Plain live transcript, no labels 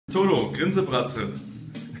Toto, Grinsebratze.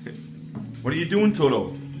 What are you doing, Toto?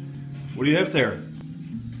 What do you have there?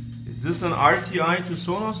 Is this an RTI to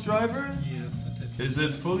Sonos driver? Yes, it Is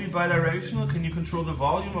it fully bidirectional? Can you control the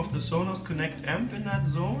volume of the Sonos Connect amp in that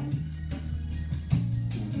zone?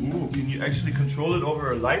 Ooh, can you actually control it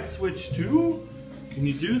over a light switch too? Can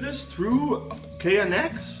you do this through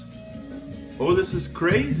KNX? Oh, this is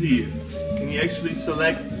crazy. Can you actually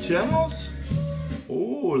select channels?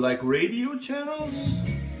 Oh, like radio channels?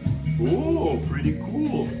 Oh, pretty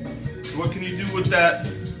cool. So what can you do with that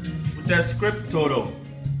script, Toto?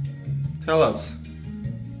 Tell us.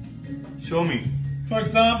 Show me. For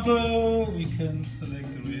example, we can select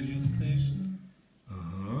a radio station.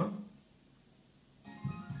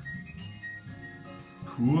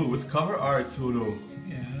 Cool, with cover art, Toto.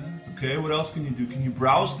 Yeah. Okay, what else can you do? Can you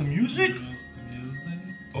browse the music? Browse the music.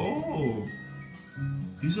 Oh,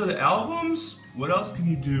 these are the albums? What else can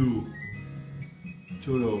you do,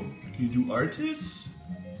 Toto? Can you do artists?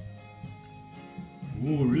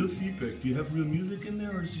 Oh, real feedback. Do you have real music in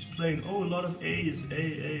there or is it just playing? Oh, a lot of A's,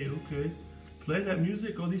 A, okay. Play that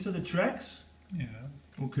music. Oh, these are the tracks? Yes.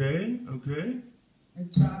 Okay, okay.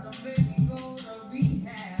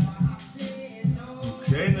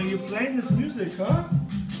 Okay, now you're playing this music, huh?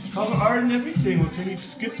 Cover art and everything. Well, can you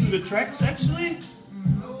skip through the tracks actually?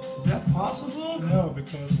 Is that possible? No,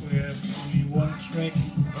 because we have only one track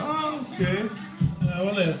Oh, okay. in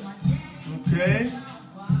our list. Okay.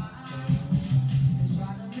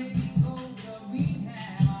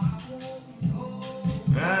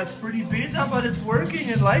 Yeah, it's pretty beta, but it's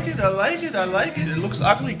working. I like it, I like it, I like it. It looks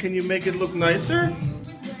ugly. Can you make it look nicer?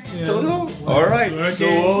 Yes. Toto? Well, Alright, it's so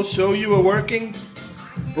working. I'll show you a working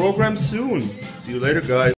program soon. See you later, guys.